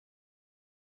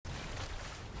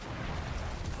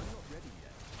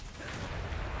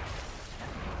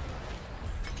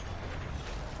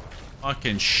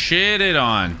Fucking shitted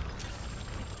on.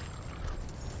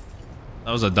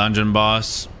 That was a dungeon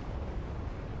boss.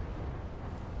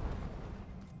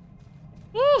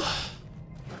 Woo.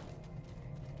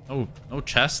 Oh, no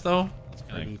chest though? That's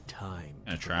kinda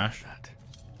trash.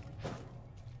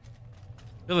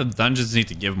 I feel the dungeons need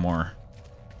to give more.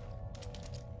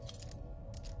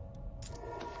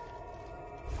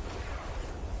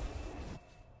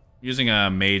 I'm using a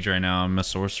mage right now. I'm a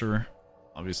sorcerer,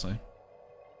 obviously.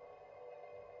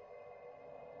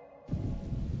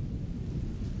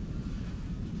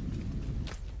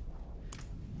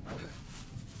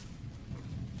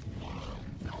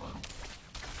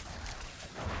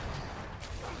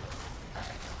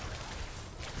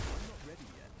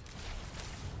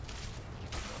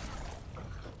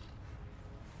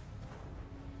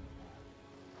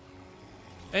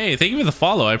 Hey, thank you for the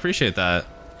follow. I appreciate that.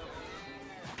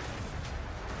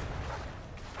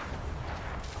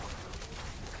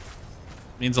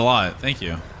 Means a lot. Thank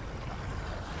you.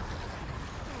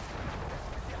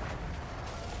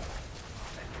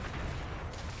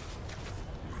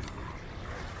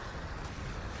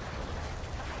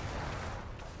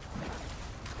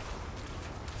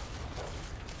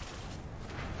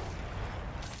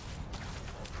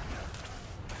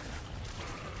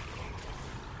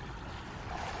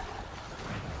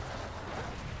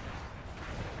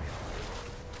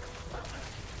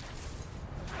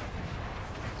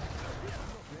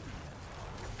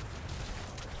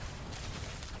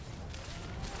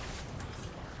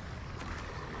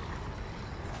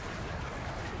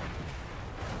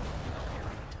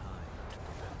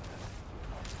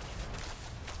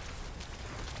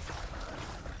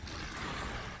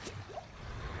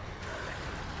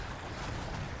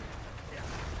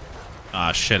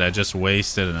 Ah, shit, I just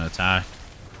wasted an attack.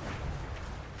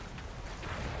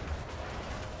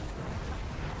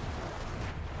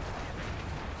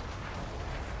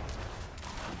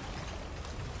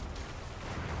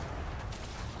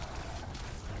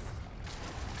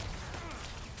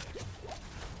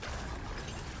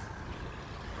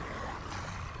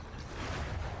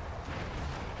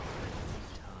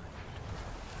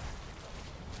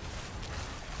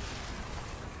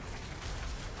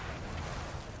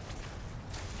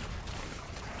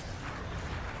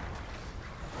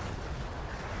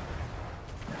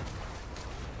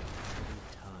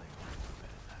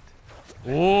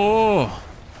 Oh.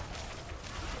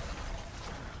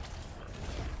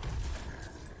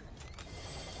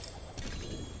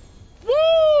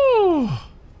 Woo! Is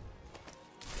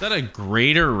that a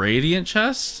greater radiant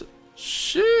chest?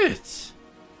 Shit.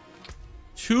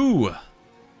 2.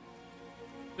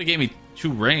 They gave me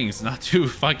 2 rings, not 2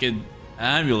 fucking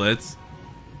amulets.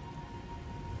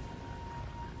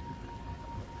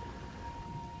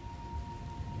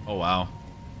 Oh wow.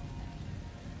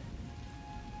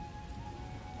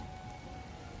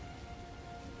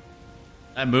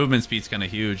 That movement speed's kind of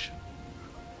huge.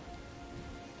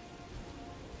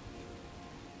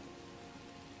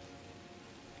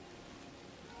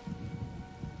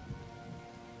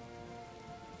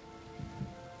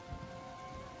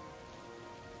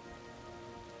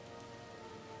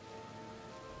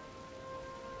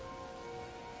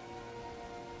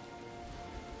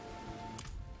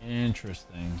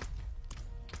 Interesting.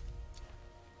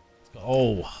 Let's go.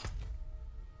 Oh.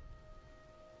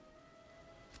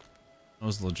 That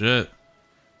was legit.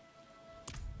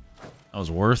 That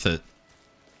was worth it.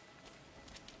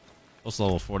 Also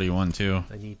level 41 too.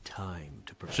 I need time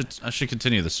to prepare. I should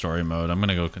continue the story mode. I'm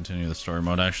gonna go continue the story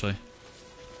mode actually.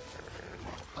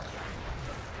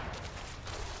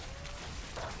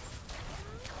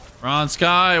 Ron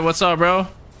Sky, what's up, bro?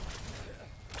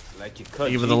 Like you cut.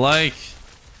 Thank you for the like.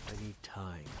 I need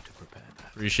time to prepare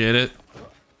that. Appreciate it.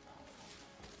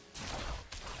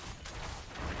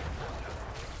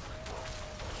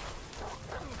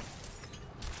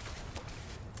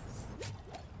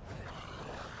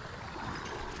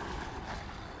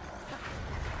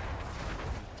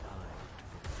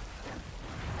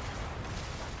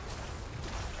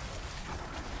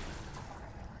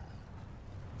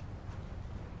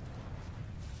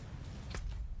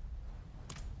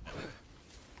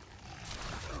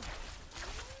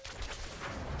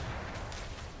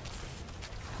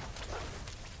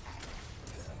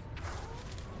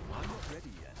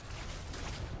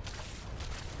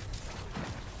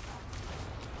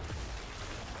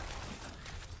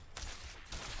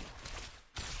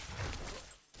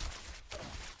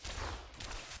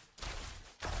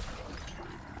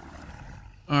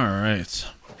 All right.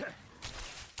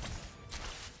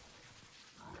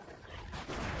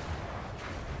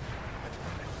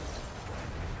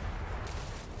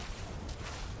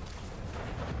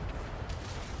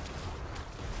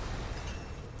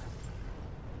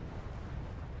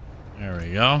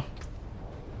 you go.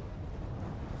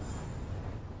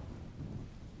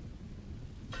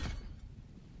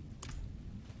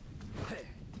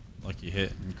 Lucky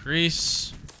hit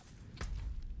increase.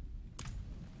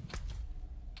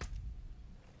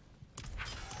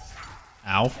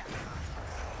 Ow.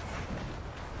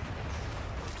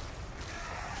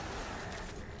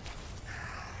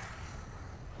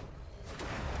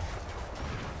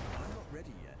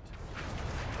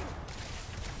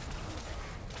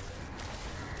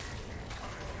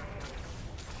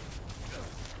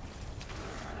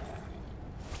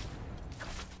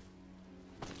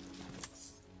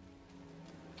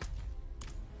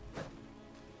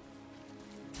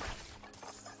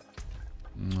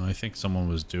 I think someone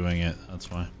was doing it,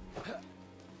 that's why.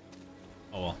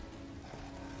 Oh well.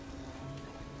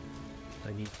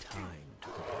 I need time to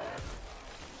prepare.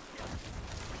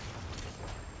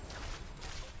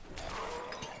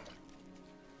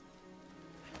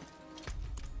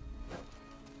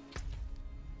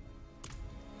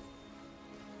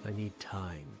 I need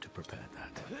time to prepare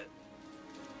that.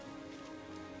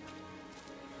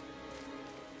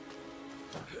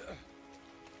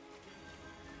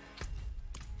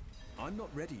 I'm not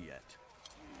ready yet.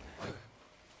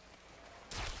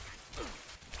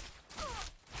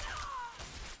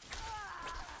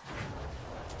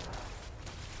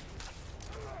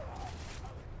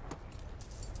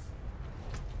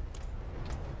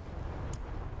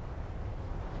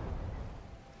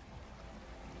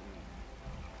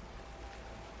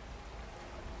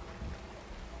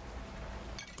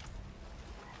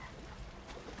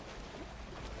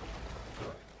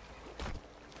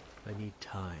 I need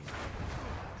time.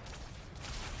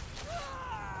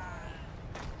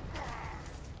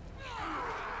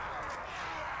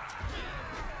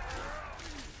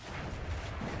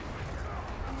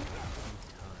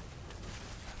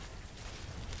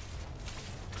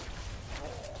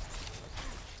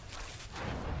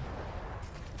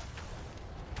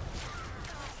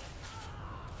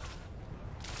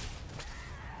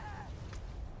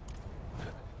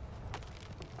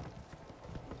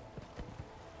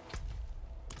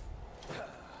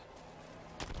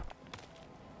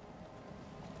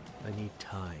 I need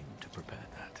time to prepare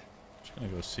that. Just gonna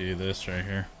go see this right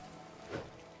here.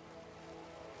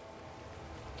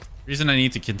 Reason I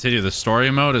need to continue the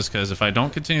story mode is because if I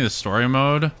don't continue the story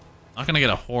mode, I'm not gonna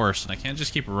get a horse, and I can't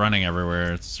just keep running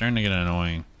everywhere. It's starting to get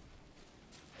annoying.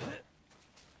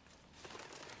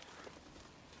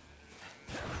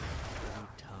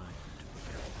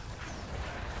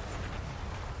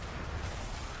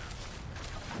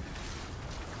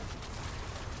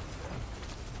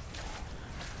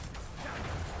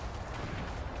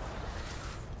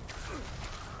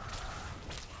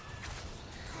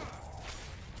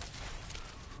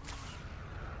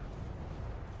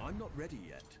 I'm not ready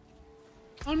yet.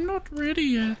 I'm not ready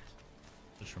yet.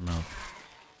 Just remote.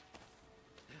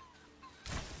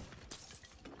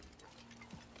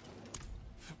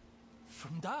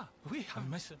 From da, we are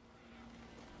missing.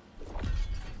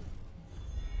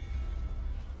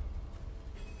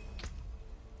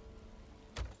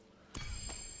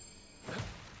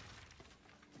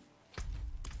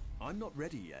 I'm not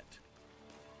ready yet.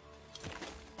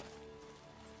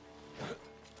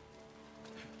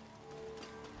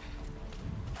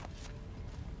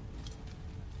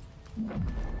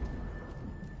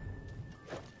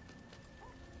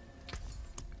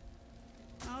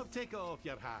 I'll take off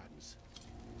your hands.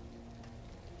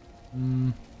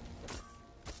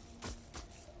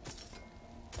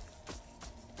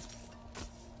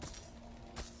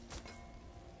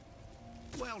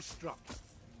 Well struck.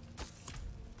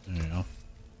 There you go.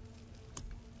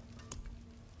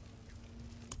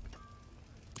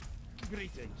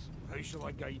 Greetings. How shall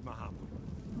I guide my hammer?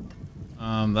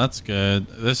 That's good.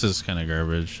 This is kind of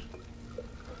garbage.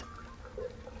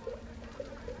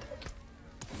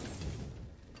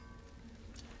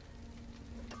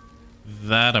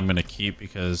 That I'm gonna keep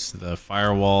because the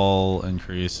firewall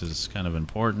increase is kind of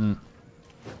important.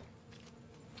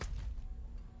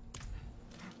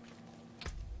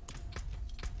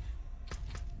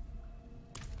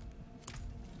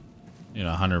 Need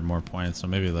 100 more points, so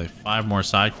maybe like 5 more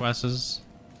side quests.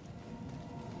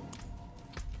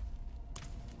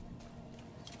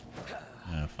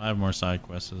 Yeah, 5 more side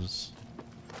quests.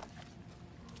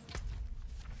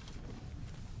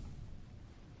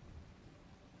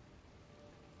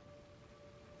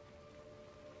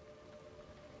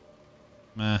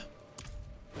 Meh.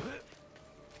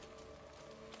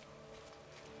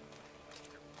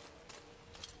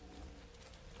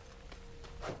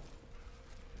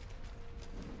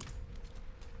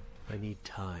 I need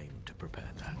time to prepare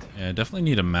that. Yeah, I definitely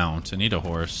need a mount. I need a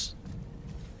horse.